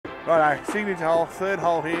Righto, signature hole, third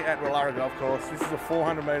hole here at Woollahra Golf Course. This is a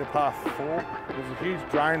 400 metre par 4. There's a huge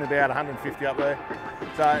drone about 150 up there.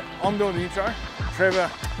 So I'm doing the intro.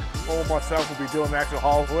 Trevor or myself will be doing the actual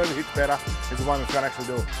hole. Whoever hits better is the one that's going to actually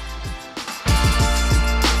do it.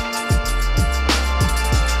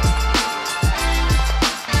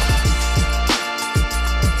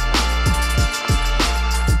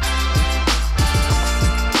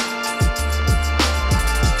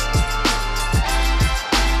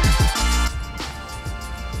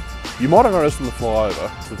 You might have noticed on the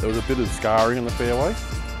flyover that there was a bit of scarring in the fairway.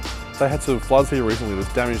 They had some floods here recently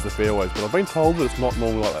that's damaged the fairways, but I've been told that it's not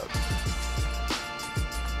normally like that.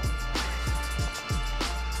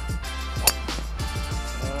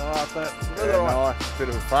 Oh, that's nice. Bit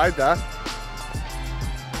of a fade there.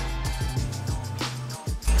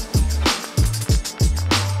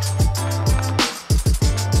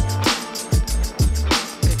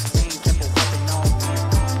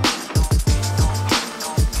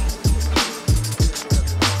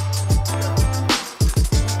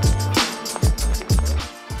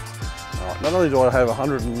 Not only do I have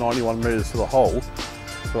 191 metres to the hole,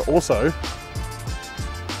 but I also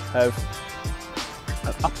have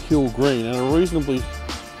an uphill green and a reasonably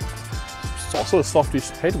sort of softish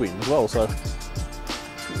headwind as well, so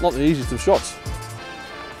not the easiest of shots.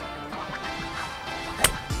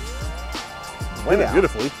 Went it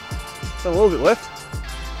beautifully. Got a little bit left.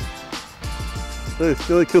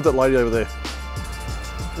 Really killed that lady over there.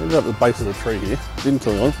 Ended up at the base of the tree here. Didn't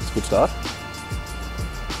tell anyone, it's a good start.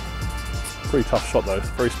 Pretty tough shot though,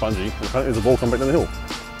 very spongy. And apparently there's a ball coming back down the hill.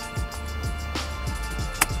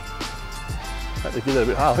 Had to give that a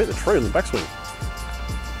bit hard. Hit the tree on the backswing.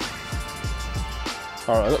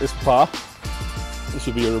 Alright, I got this par. This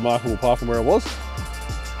should be a remarkable par from where I was.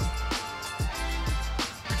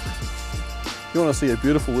 If you want to see a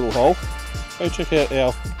beautiful little hole, go check out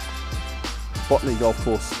our Botany Golf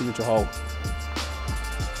Course signature hole.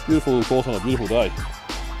 Beautiful little course on a beautiful day.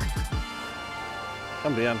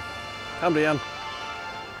 Come down. Come down.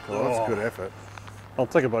 Oh, that's a good effort. I'll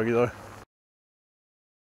take a bogey though.